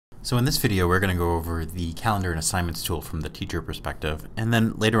So in this video we're going to go over the calendar and assignments tool from the teacher perspective, and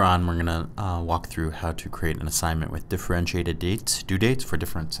then later on we're going to walk through how to create an assignment with differentiated due dates for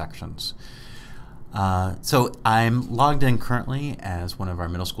different sections. So I'm logged in currently as one of our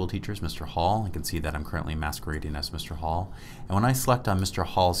middle school teachers, Mr. Hall. You can see that I'm currently masquerading as Mr. Hall. And when I select on Mr.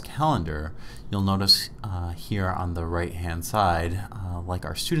 Hall's calendar, you'll notice here on the right hand side, like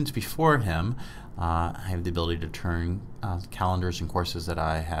our students before him, I have the ability to turn calendars and courses that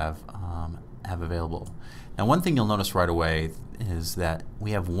I have available. Now, one thing you'll notice right away is that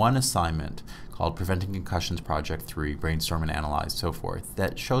we have one assignment called Preventing Concussions Project 3, Brainstorm and Analyze, so forth,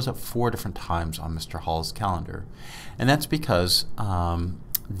 that shows up 4 different times on Mr. Hall's calendar. And that's because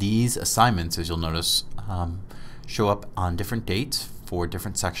these assignments, as you'll notice, show up on different dates for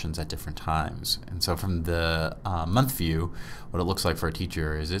different sections at different times. And so from the month view, what it looks like for a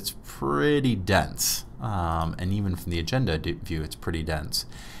teacher is it's pretty dense. And even from the agenda view, it's pretty dense.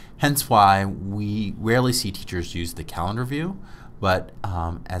 Hence why we rarely see teachers use the calendar view, but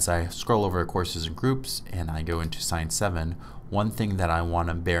as I scroll over courses and groups and I go into Science 7, one thing that I want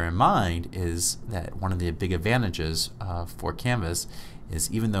to bear in mind is that one of the big advantages for Canvas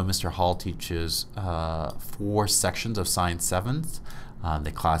is even though Mr. Hall teaches 4 sections of Science 7s,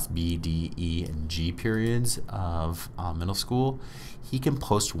 the Class B, D, E, and G periods of middle school, he can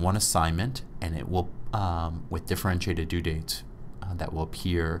post one assignment and it will, with differentiated due dates, that will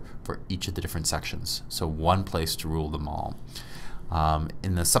appear for each of the different sections. So one place to rule them all.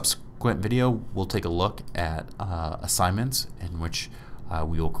 In the subsequent video, we'll take a look at assignments in which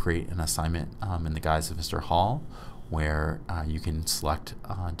we will create an assignment in the guise of Mr. Hall where you can select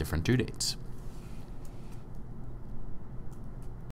different due dates.